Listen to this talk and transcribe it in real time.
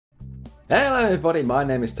Hello everybody, my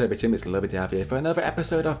name is Toby Tim. It's lovely to have you for another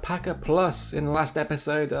episode of Paca Plus. In the last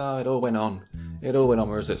episode, it all went on. We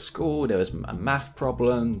was at school, there was a math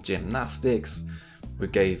problem, gymnastics. We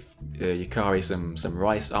gave Yukari some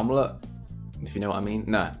rice omelette, if you know what I mean.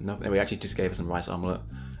 No, we actually just gave her some rice omelette.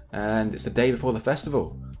 And it's the day before the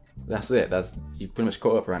festival. That's it, you pretty much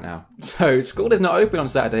caught up right now. So, school is not open on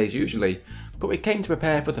Saturdays usually, but we came to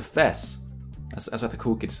prepare for the fest. That's how the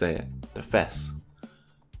cool kids say it, the fest.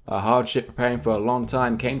 Our hardship preparing for a long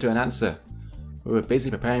time came to an answer. We were busy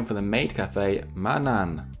preparing for the maid cafe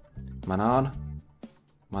Manan.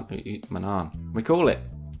 We call it.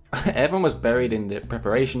 Everyone was buried in the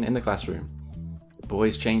preparation in the classroom. The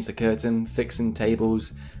boys changed the curtain, fixing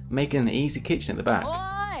tables, making an easy kitchen at the back.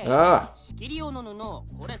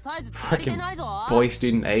 Freaking boy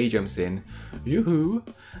student A jumps in. Yoo-hoo!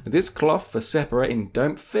 This cloth for separating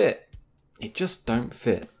don't fit. It just don't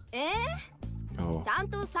fit. Oh,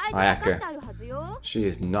 Ayaka. She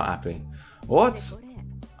is not happy. What?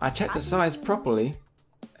 I checked the size properly.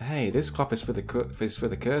 Hey, this cloth is for the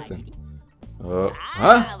curtain. Oh,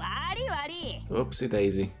 huh? Oopsie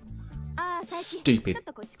daisy. Stupid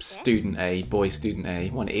student A, boy student A.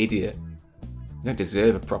 What an idiot. You don't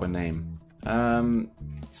deserve a proper name.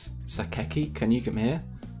 Sakeki, can you come here?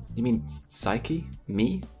 You mean Psyche?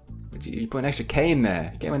 Me? You put an extra K in there.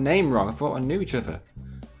 You get my name wrong. I thought I knew each other.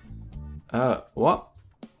 What?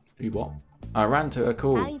 You what? I ran to her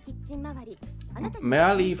call. May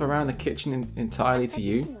I leave around the kitchen entirely to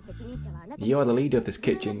you? You are the leader of this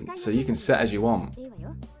kitchen, so you can set as you want.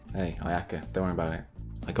 Hey, Ayaka, don't worry about it.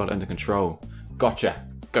 I got it under control. Gotcha!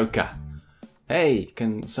 Goka! Hey,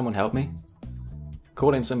 can someone help me?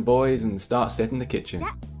 Call in some boys and start setting the kitchen.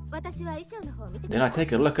 Then I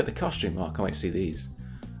take a look at the costume. Oh, I can't wait to see these.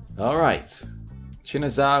 Alright.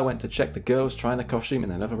 Shinazawa went to check the girls trying the costume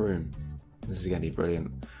in another room. This is going to be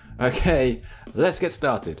brilliant. Okay, let's get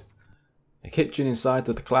started. A kitchen inside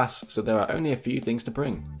of the class, so there are only a few things to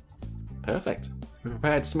bring. Perfect. We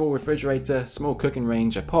prepared small refrigerator, small cooking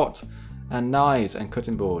range, a pot, and knives and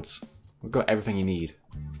cutting boards. We've got everything you need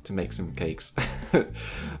to make some cakes.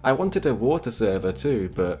 I wanted a water server too,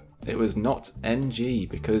 but it was not NG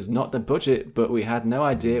because not the budget, but we had no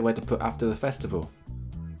idea where to put after the festival.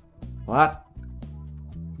 What?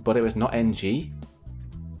 But it was not NG?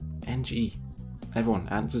 NG. Everyone,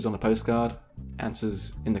 answers on a postcard,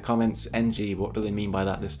 answers in the comments, NG, what do they mean by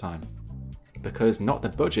that this time? Because not the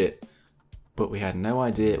budget, but we had no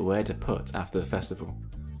idea where to put after the festival.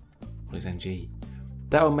 What is NG?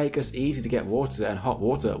 That will make us easy to get water and hot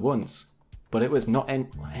water at once, but it was not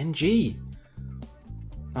NG.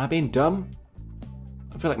 Am I being dumb?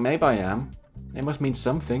 I feel like maybe I am. It must mean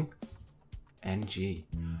something. NG.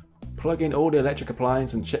 Plug in all the electric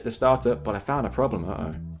appliances and check the startup, but I found a problem,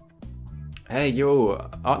 uh-oh. Hey, yo,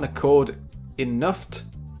 aren't the cord enough?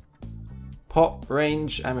 Pot,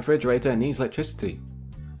 range, and refrigerator needs electricity.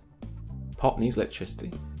 Pot needs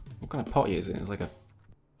electricity. What kind of pot is it? It's like a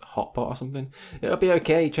hot pot or something? It'll be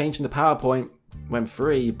okay changing the PowerPoint when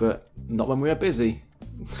free, but not when we are busy.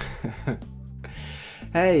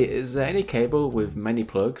 Hey, is there any cable with many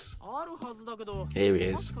plugs? Here he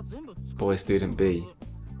is. Boy student B.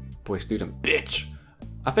 Boy student bitch!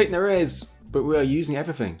 I think there is, but we are using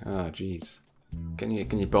everything. Oh jeez. Can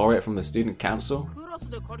you borrow it from the student council?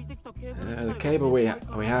 The cable we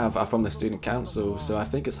have are from the student council, so I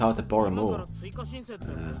think it's hard to borrow more.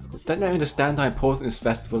 Don't they understand how important this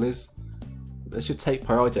festival is? They should take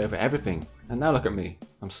priority over everything. And now look at me.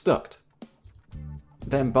 I'm stuck.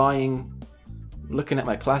 Then looking at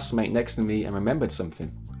my classmate next to me and remembered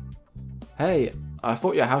something. Hey, I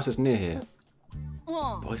thought your house is near here.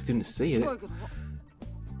 Boys didn't see it.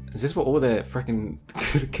 Is this what all the freaking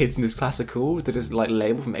kids in this class are called? They're just like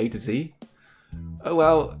labeled from A to Z? Oh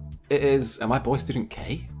well, it is. Am I boy student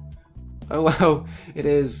K? Oh well, it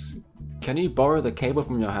is. Can you borrow the cable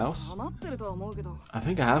from your house? I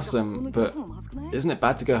think I have some, but isn't it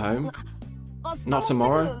bad to go home? Not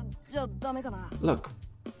tomorrow? Look,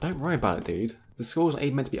 don't worry about it, dude. The school's not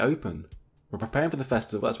even meant to be open. We're preparing for the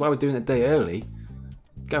festival, that's why we're doing it a day early.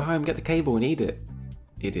 Go home, get the cable and eat it.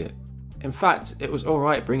 Idiot. In fact, it was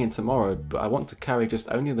alright bringing tomorrow, but I want to carry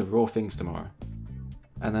just only the raw things tomorrow.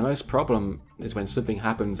 And the most problem is when something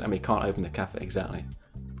happens and we can't open the cafe exactly.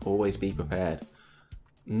 Always be prepared.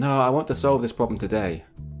 No, I want to solve this problem today.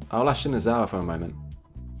 I'll ask Shinazawa for a moment.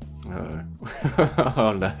 Uh-oh.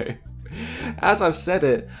 Oh no. As I've said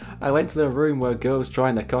it, I went to the room where girls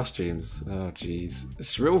trying their costumes. Oh jeez. A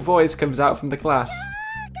shrill voice comes out from the class.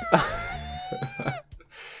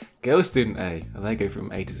 Girl student A. Oh, they go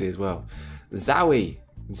from A to Z as well. Zowie.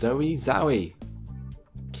 Zowie.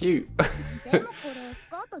 Cute.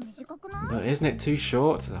 But isn't it too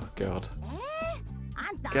short? Oh god.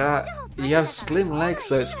 God, you have slim legs,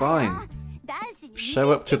 so it's fine.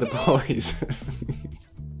 Show up to the boys.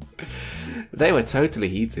 They were totally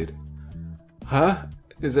heated. Huh?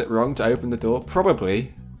 Is it wrong to open the door?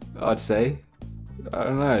 Probably, I'd say. I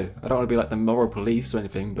don't know. I don't want to be like the moral police or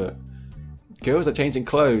anything, but girls are changing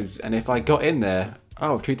clothes, and if I got in there,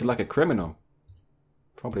 I was treated like a criminal.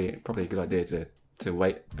 Probably a good idea to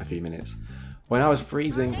wait a few minutes. When I was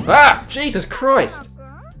freezing... Ah! Jesus Christ!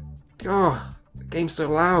 Oh, the game's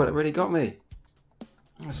so loud, it really got me.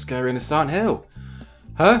 That's scarier than Silent Hill.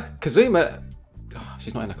 Huh? Kazuma? Oh,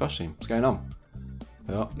 she's not in a costume. What's going on?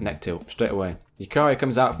 Oh, neck tilt, straight away. Yukari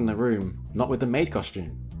comes out from the room, not with the maid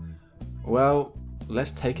costume. Well,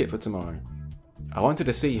 let's take it for tomorrow. I wanted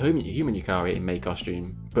to see human Yukari in maid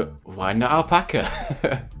costume, but why not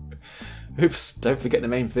alpaca? Oops, don't forget the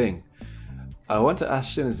main thing. I want to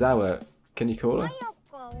ask Shinazawa, can you call her?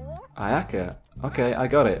 Ayaka? Okay, I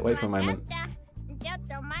got it. Wait for a moment.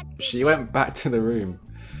 She went back to the room.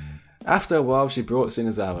 After a while, she brought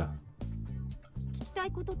Shinazawa.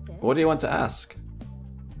 What do you want to ask?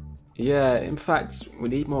 Yeah, in fact, we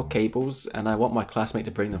need more cables, and I want my classmate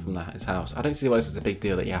to bring them from his house. I don't see why this is a big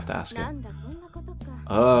deal that you have to ask her.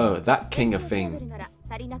 Oh, that king of thing.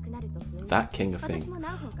 That king of thing.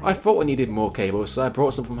 I thought we needed more cables, so I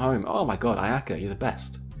brought some from home. Oh my god, Ayaka, you're the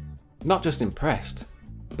best. Not just impressed,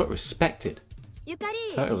 but respected.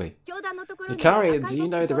 Totally. Yukari, do you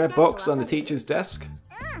know the red box on the teacher's desk?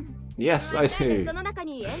 Yes, I do.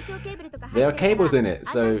 There are cables in it,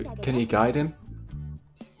 so can you guide him?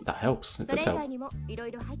 That helps, it does help.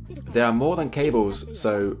 There are more than cables,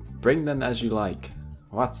 so bring them as you like.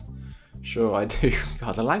 What? Sure, I do.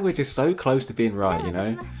 God, the language is so close to being right, you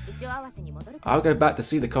know? I'll go back to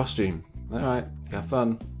see the costume. Alright, have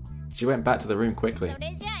fun. She went back to the room quickly.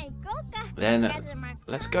 Then,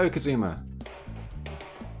 let's go, Kazuma.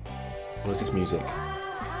 What is this music?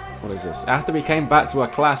 What is this? After we came back to our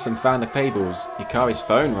class and found the cables, Yukari's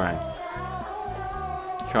phone rang.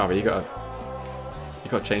 Yukari, you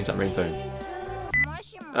gotta change that ringtone.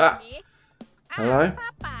 Ah! Hello?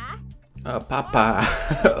 Oh, Papa.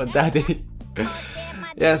 Oh, Daddy.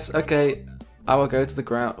 Yes, okay. I will go to the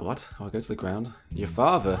ground. What? I will go to the ground? Your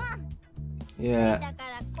father? Yeah.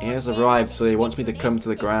 He has arrived, so he wants me to come to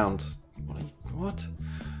the ground. What?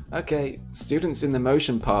 Okay. Students in the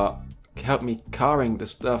motion part help me carrying the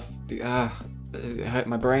stuff. It hurt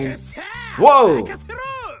my brain. Whoa!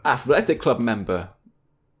 Athletic club member.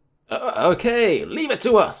 Okay, leave it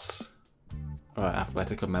to us. Alright,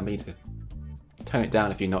 athletic club member. You need to turn it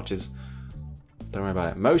down a few notches. Don't worry about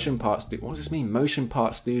it. Motion part students. What does this mean? Motion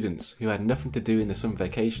part students who had nothing to do in the summer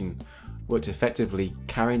vacation worked effectively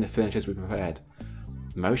carrying the furniture we prepared.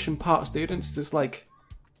 Motion part students? Is this like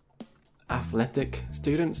athletic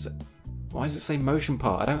students? Why does it say motion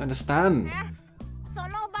part? I don't understand.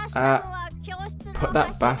 Put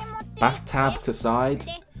that bath tab to the side.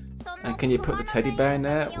 And can you put the teddy bear in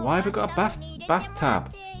there? Why have we got a bath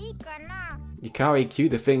tab? Yukari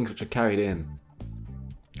cued the things which are carried in.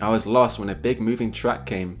 I was lost when a big moving track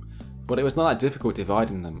came, but it was not that difficult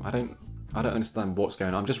dividing them. I don't understand what's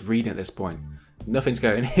going on. I'm just reading at this point. Nothing's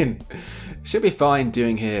going in. Should be fine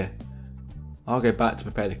doing here. I'll go back to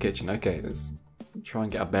prepare the kitchen. Okay, let's try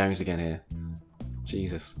and get our bearings again here.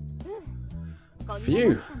 Jesus.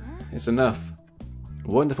 Phew. It's enough.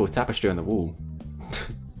 Wonderful tapestry on the wall.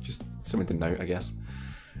 Just something to note, I guess.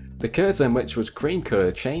 The curtain, which was cream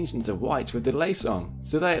coloured, changed into white with the lace on,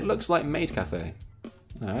 so that it looks like Maid Cafe.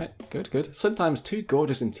 Alright, good, good. Sometimes too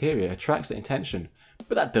gorgeous interior attracts the attention,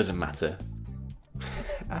 but that doesn't matter.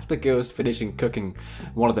 After girls finishing cooking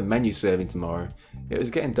one of the menus serving tomorrow, it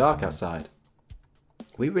was getting dark outside.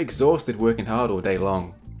 We were exhausted working hard all day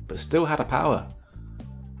long, but still had a power.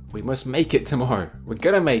 We must make it tomorrow. We're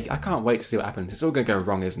gonna make. I can't wait to see what happens. It's all gonna go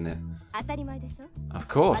wrong, isn't it? Of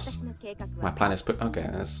course. My plan is put. Okay,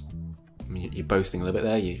 that's. I mean, you're boasting a little bit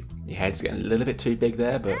there. Your head's getting a little bit too big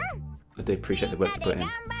there, but I do appreciate the work you put in.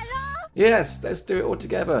 Yes, let's do it all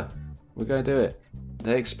together. We're gonna do it.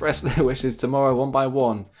 They expressed their wishes tomorrow one by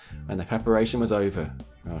one, and the preparation was over.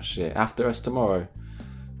 Oh shit! After us tomorrow.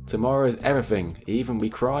 Tomorrow is everything, even we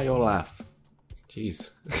cry or laugh. Jeez,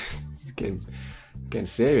 it's getting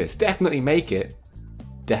serious. Definitely make it.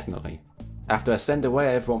 Definitely. After I send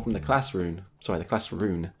away everyone from the classroom,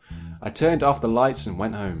 I turned off the lights and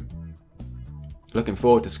went home. Looking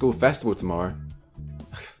forward to school festival tomorrow.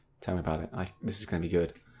 Tell me about it. This is going to be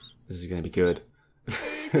good. This is going to be good.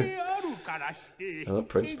 Oh,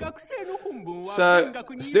 principal. So,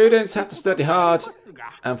 students have to study hard,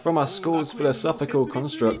 and from our school's philosophical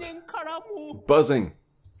construct, buzzing.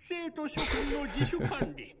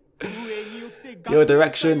 Your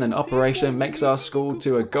direction and operation makes our school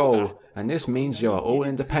to a goal, and this means you are all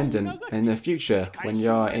independent in the future when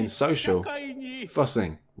you are in social.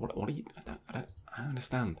 Fussing. What are you... I don't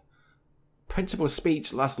understand. Principal's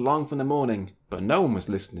speech lasts long from the morning, but no one was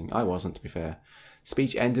listening. I wasn't, to be fair.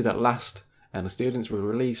 Speech ended at last, and the students were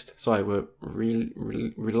released from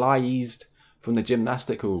the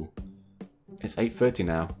gymnastic hall. It's 8:30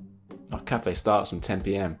 now. Our cafe starts from 10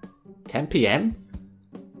 PM. 10 PM?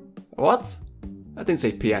 What? I didn't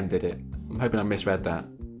say PM, did it? I'm hoping I misread that.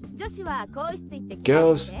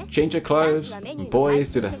 Girls, change your clothes, and boys,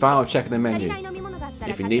 do the final check of the menu.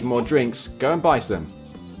 If you need more drinks, go and buy some.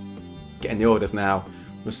 Getting the orders now.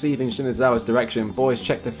 Receiving Shinazawa's direction, boys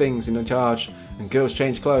check the things in charge, and girls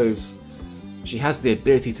change clothes. She has the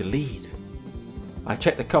ability to lead. I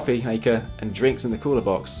check the coffee maker and drinks in the cooler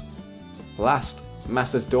box. Last,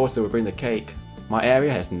 Master's daughter will bring the cake. My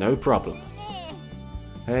area has no problem.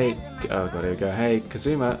 Hey, oh god, here we go. Hey,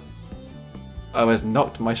 Kazuma. I was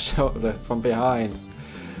knocked my shoulder from behind.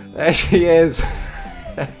 There she is.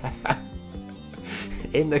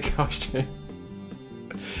 In the costume.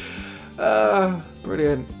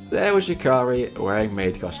 Brilliant. There was Yukari wearing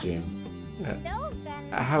maid costume.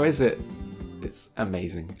 How is it? It's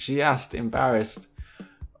amazing. She asked, embarrassed.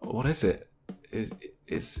 What is it? It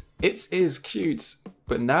is cute,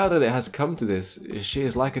 but now that it has come to this, she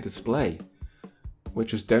is like a display,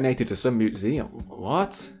 which was donated to some museum.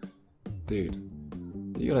 What? Dude,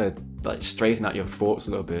 you gotta like straighten out your thoughts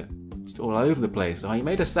a little bit. It's all over the place. Oh, you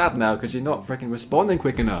made her sad now because you're not freaking responding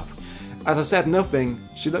quick enough. As I said nothing,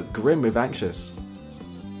 she looked grim with anxious.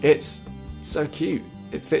 It's so cute.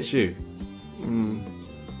 It fits you.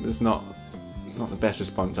 That's not the best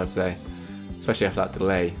response, I'd say. Especially after that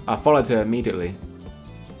delay. I followed her immediately.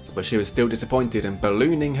 But she was still disappointed and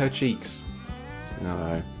ballooning her cheeks. No,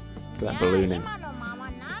 look at that ballooning.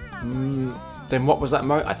 Then what was that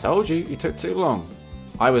I told you, you took too long.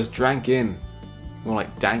 I was drank in. More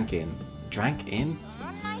like dank in. Drank in?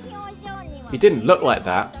 You didn't look like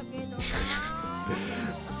that.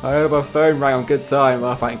 I hope my phone rang on good time.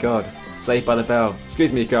 Oh, thank God. Saved by the bell.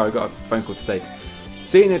 Excuse me, Yukari, I've got a phone call to take.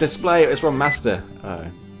 Seeing the display, it was from Master.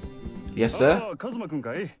 Yes, sir? Kazuma,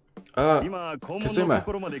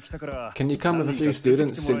 can you come with a few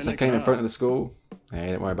students since I came in front of the school?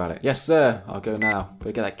 Hey, don't worry about it. Yes, sir. I'll go now.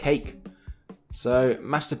 Go get that cake. So,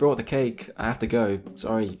 Master brought the cake. I have to go.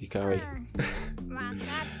 Sorry, Yukari.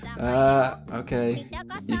 Okay.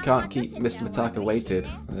 You can't keep Mr. Mitaka waited.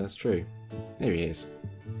 That's true. Here he is.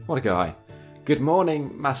 What a guy. Good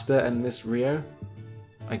morning, Master and Miss Rio.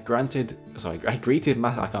 I greeted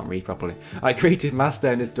Master. I can't read properly. I greeted Master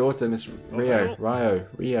and his daughter, Miss Rio.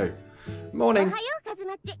 Rio. Morning.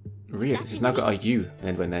 Rio. She's now got a U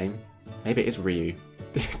in her name. Maybe it is Ryu.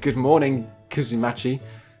 Good morning, Kuzumachi.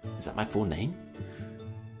 Is that my full name?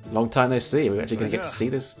 Long time no see. We're actually going to get to see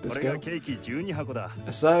this girl.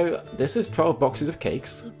 So, this is 12 boxes of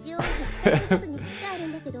cakes.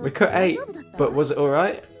 We cut 8, but was it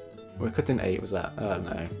alright? We're cutting 8, was that? I don't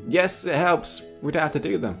know. Yes, it helps. We don't have to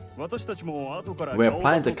do them. We're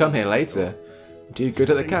planning to come here later. Do good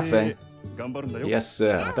at the cafe. Yes,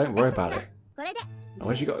 sir. Don't worry about it.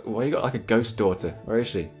 Why you got like a ghost daughter? Where is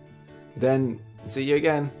she? Then, see you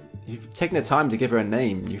again. You've taken the time to give her a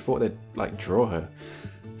name. You thought they'd, like, draw her.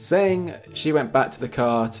 Saying, she went back to the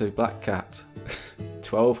car to Black Cat.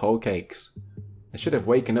 12 whole cakes. I should have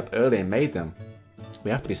waken up early and made them.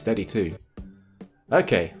 We have to be steady too.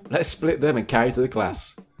 Okay, let's split them and carry to the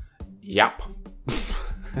class. Yap.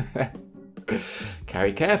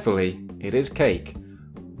 Carry carefully. It is cake.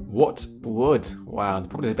 What would... Wow,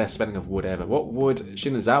 probably the best spelling of wood ever. What would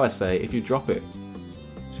Shinazawa say if you drop it?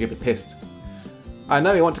 She's gonna be pissed. I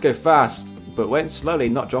know you want to go fast, but went slowly,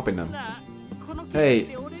 not dropping them.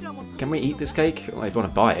 Hey, can we eat this cake? Well, if you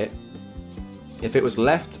want to buy it. If it was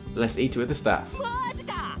left, let's eat it with the staff.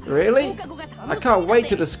 Really? I can't wait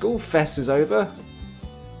till the school fest is over.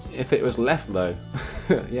 If it was left though.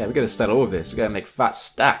 Yeah, we're going to sell all of this. We're going to make fat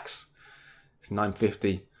stacks. It's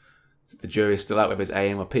 9:50. The jury's still out with its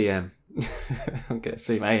AM or PM. I'm going to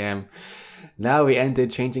assume AM. Now we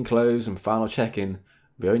ended changing clothes and final check-in.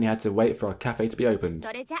 We only had to wait for our cafe to be opened.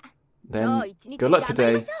 Then, good luck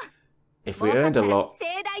today. If we earned a lot,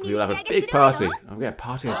 we will have a big party. I'm going to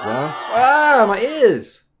party as well. Ah, my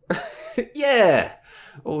ears! Yeah!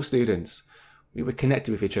 All students. We were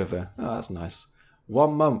connected with each other. Oh, that's nice.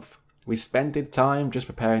 1 month. We spent time just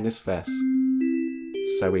preparing this fest.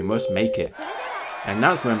 So we must make it.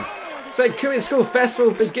 Announcement. St.Kouei School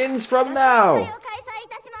Festival begins from now!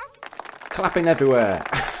 Clapping everywhere.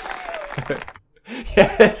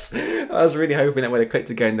 Yes! I was really hoping that when I clicked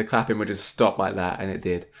again, the clapping would just stop like that, and it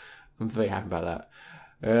did. I'm very happy about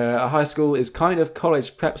that. Our high school is kind of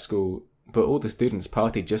college prep school, but all the students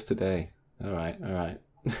partied just today. Alright, alright.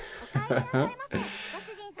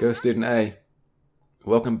 Go student A.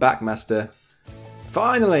 Welcome back, master.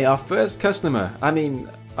 Finally, our first customer. I mean,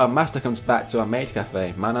 our master comes back to our maid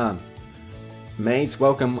cafe, Manan. Maids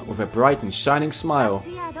welcome with a bright and shining smile.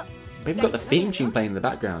 We've got the theme tune playing in the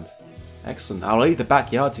background. Excellent. I'll leave the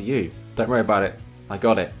backyard to you. Don't worry about it. I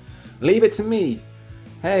got it. Leave it to me.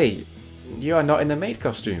 Hey, you are not in the maid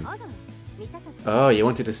costume. Oh, you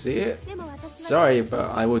wanted to see it? Sorry, but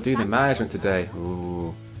I will do the management today.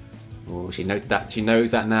 Ooh. Ooh, she noted that. She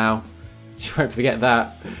knows that now. She won't forget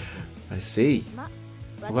that. I see.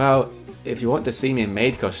 Well, if you want to see me in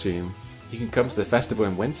maid costume, you can come to the festival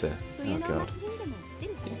in winter. Oh god.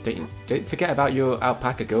 Don't forget about your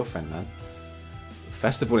alpaca girlfriend, man.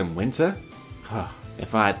 Festival in winter? Oh,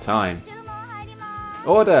 if I had time.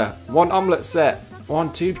 Order! 1 omelette set,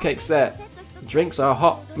 1 tube cake set. Drinks are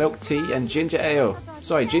hot milk tea and ginger ale.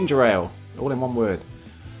 Sorry, ginger ale. All in one word.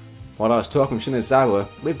 While I was talking with Shinazawa,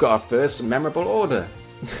 we've got our first memorable order.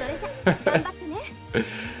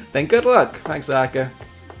 Then good luck. Thanks, Aka.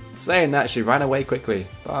 Saying that, she ran away quickly.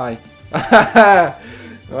 Bye.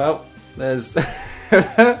 Well, there's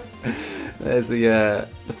there's the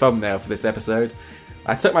thumbnail for this episode.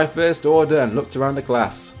 I took my first order and looked around the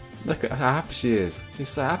class. Look at how happy she is. She's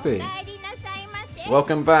so happy.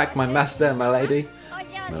 Welcome back, my master and my lady.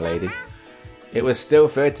 My lady. It was still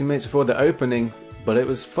 30 minutes before the opening, but it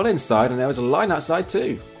was full inside and there was a line outside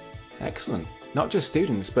too. Excellent. Not just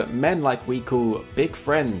students, but men like we call Big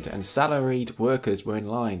Friend and salaried workers were in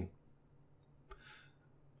line.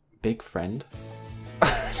 Big Friend?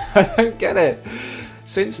 I don't get it.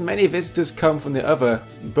 Since many visitors come from the other,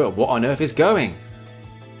 but what on earth is going?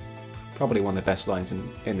 Probably one of the best lines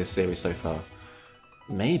in this series so far.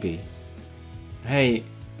 Maybe. Hey,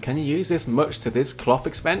 can you use this much to this cloth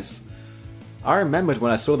expense? I remembered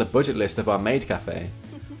when I saw the budget list of our maid cafe.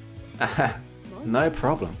 No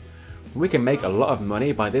problem. We can make a lot of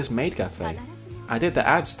money by this maid cafe. I did the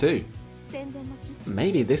ads too.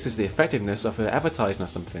 Maybe this is the effectiveness of her advertising or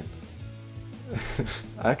something.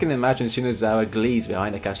 I can imagine Shinazawa glees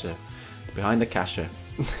behind the cashier.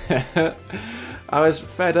 I was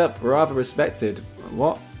fed up, rather respected.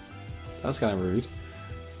 What? That's kind of rude.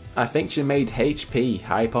 I think she made HP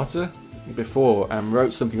Harry Potter before and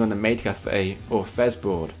wrote something on the maid cafe or Fez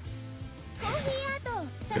board.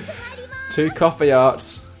 2 coffee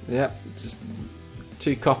arts. Yep, just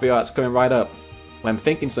 2 coffee arts coming right up. When I'm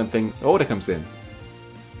thinking something, the order comes in.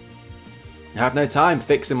 I have no time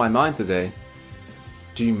fixing my mind today.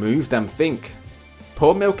 Do you move, then think?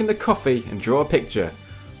 Pour milk in the coffee and draw a picture.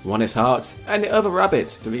 One is heart and the other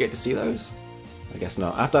rabbit. Do we get to see those? I guess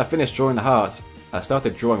not. After I finished drawing the heart, I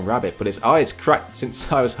started drawing rabbit, but his eyes cracked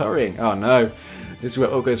since I was hurrying. Oh no, this is where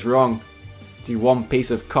it all goes wrong. Do 1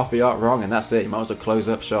 piece of coffee art wrong and that's it, you might as well close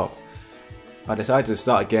up shop. I decided to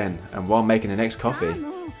start again, and while making the next coffee...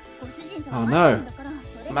 Oh no,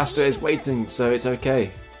 Master is waiting, so it's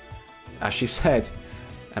okay. As she said,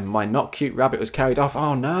 and my not cute rabbit was carried off.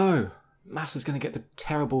 Oh no, Master's gonna get the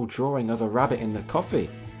terrible drawing of a rabbit in the coffee.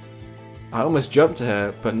 I almost jumped to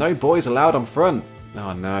her, but no boys allowed on front.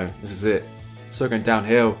 Oh no, this is it. It's all going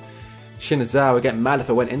downhill. Shinazawa would get mad if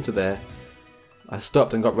I went into there. I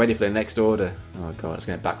stopped and got ready for the next order. Oh god, it's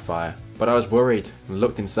going to backfire. But I was worried and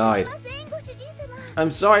looked inside. I'm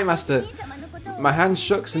sorry, Master. My hand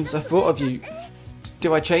shook since I thought of you.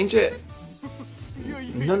 Do I change it?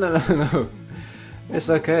 No. It's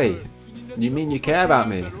okay. You mean you care about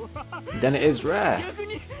me? Then it is rare.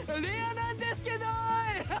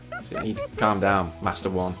 You need to calm down, Master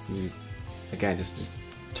One. Again, just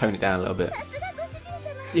tone it down a little bit.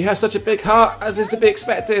 You have such a big heart, as is to be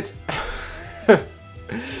expected.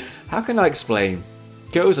 How can I explain?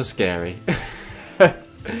 Girls are scary.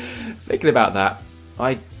 Thinking about that,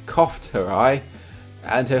 I coughed her eye,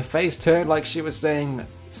 and her face turned like she was saying,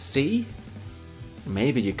 see?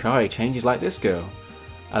 Maybe Yukari changes like this girl.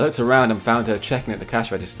 I looked around and found her checking at the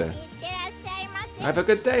cash register. Have a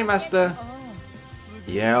good day, Master.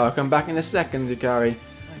 Yeah, I'll come back in a second, Yukari.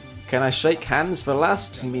 Can I shake hands for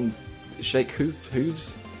last? You mean shake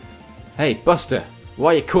hooves? Hey, Buster,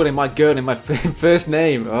 why are you calling my girl in my first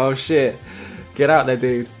name? Oh shit. Get out there,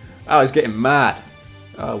 dude. I was getting mad.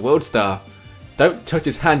 World Star. Don't touch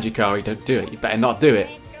his hand, Yukari. Don't do it. You better not do it.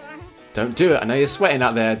 Don't do it. I know you're sweating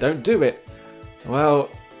out there. Don't do it. Well,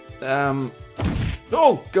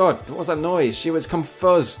 oh god, what was that noise? She was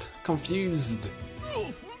confused.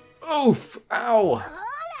 Oof. Ow.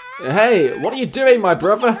 Hey, what are you doing, my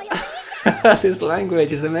brother? This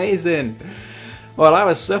language is amazing. While I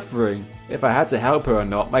was suffering, if I had to help her or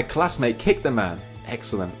not, my classmate kicked the man.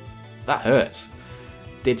 Excellent. That hurts.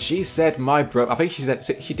 Did she said my brother? I think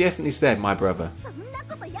she definitely said my brother.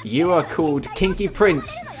 You are called Kinky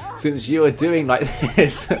Prince since you are doing like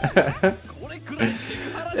this.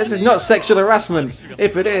 This is not sexual harassment.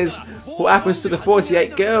 If it is, what happens to the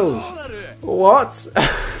 48 girls? What?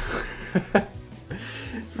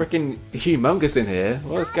 Freaking humongous in here.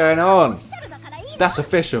 What's going on? That's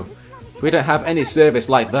official. We don't have any service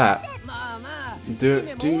like that.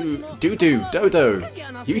 Dodo.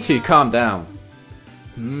 You two calm down.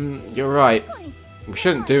 You're right. We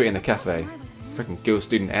shouldn't do it in a cafe. Freaking girl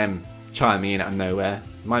student M chiming in out of nowhere.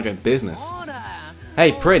 Mind your own business.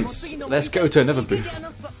 Hey Prince, let's go to another booth.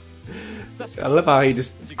 I love how he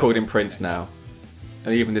just called him Prince now.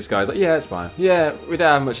 And even this guy's like, yeah, it's fine. Yeah, we don't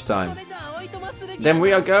have much time. Then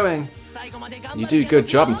we are going. You do a good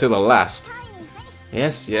job until the last.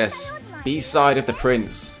 Yes, yes. B-side of the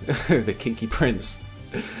Prince. The Kinky Prince.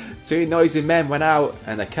 Two noisy men went out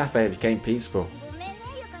and the cafe became peaceful.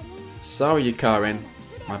 Sorry, Yukari.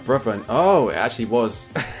 My brother and... Oh, it actually was.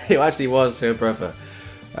 It actually was her brother.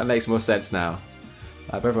 That makes more sense now.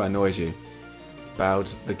 My brother annoys you. Bowed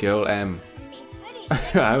the girl M.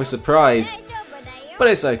 I was surprised. But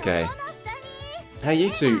it's okay. Hey, you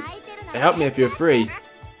two. Help me if you're free.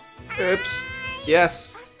 Oops.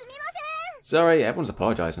 Yes. Sorry, everyone's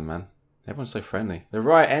apologising, man. Everyone's so friendly. The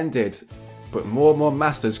riot ended, but more and more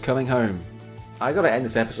masters coming home. I gotta end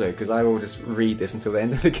this episode because I will just read this until the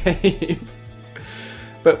end of the game.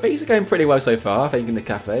 But things are going pretty well so far, I think, in the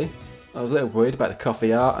cafe. I was a little worried about the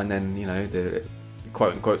coffee art and then, you know, the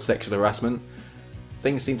quote-unquote sexual harassment.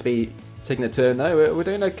 Things seem to be taking a turn though. We're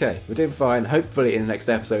doing okay. We're doing fine. Hopefully in the next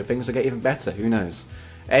episode things will get even better. Who knows?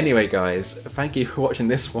 Anyway, guys, thank you for watching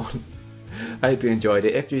this one. I hope you enjoyed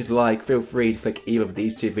it. If you'd like, feel free to click either of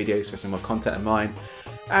these two videos for some more content of mine.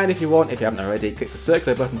 And if you want, if you haven't already, click the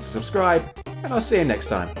circular button to subscribe. And I'll see you next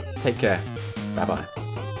time. Take care. Bye-bye.